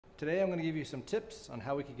Today I'm going to give you some tips on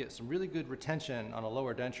how we can get some really good retention on a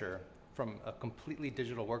lower denture from a completely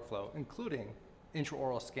digital workflow, including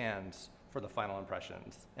intraoral scans for the final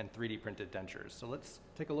impressions and 3D printed dentures. So let's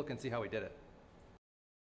take a look and see how we did it.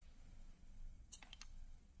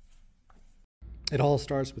 It all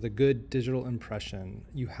starts with a good digital impression.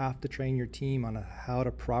 You have to train your team on how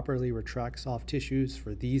to properly retract soft tissues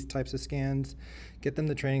for these types of scans. Get them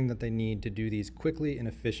the training that they need to do these quickly and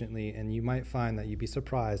efficiently, and you might find that you'd be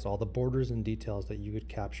surprised all the borders and details that you could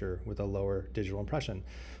capture with a lower digital impression.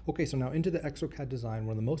 Okay, so now into the exocad design.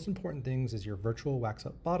 One of the most important things is your virtual wax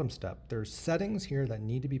up bottom step. There's settings here that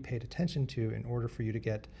need to be paid attention to in order for you to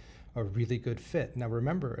get a really good fit. Now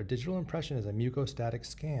remember, a digital impression is a mucostatic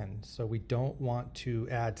scan, so we don't want to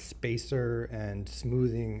add spacer and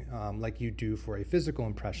smoothing like you do for a physical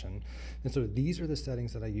impression. And so these are the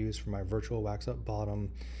settings that I use for my virtual wax up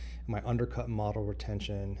bottom, my undercut model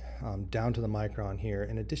retention, down to the micron here.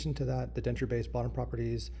 In addition to that, the denture-based bottom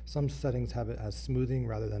properties, some settings have it as smoothing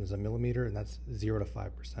rather than as a millimeter, and that's 0 to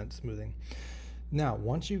 5% smoothing. Now,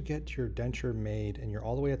 once you get your denture made and you're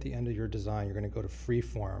all the way at the end of your design, you're going to go to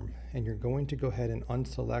freeform, and you're going to go ahead and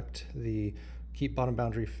unselect the keep bottom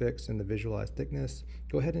boundary fixed and the visualize thickness.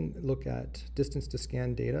 Go ahead and look at distance to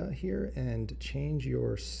scan data here and change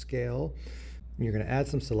your scale. You're going to add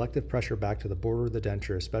some selective pressure back to the border of the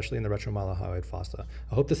denture, especially in the retromylohyoid fossa.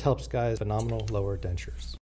 I hope this helps, guys. Phenomenal lower dentures.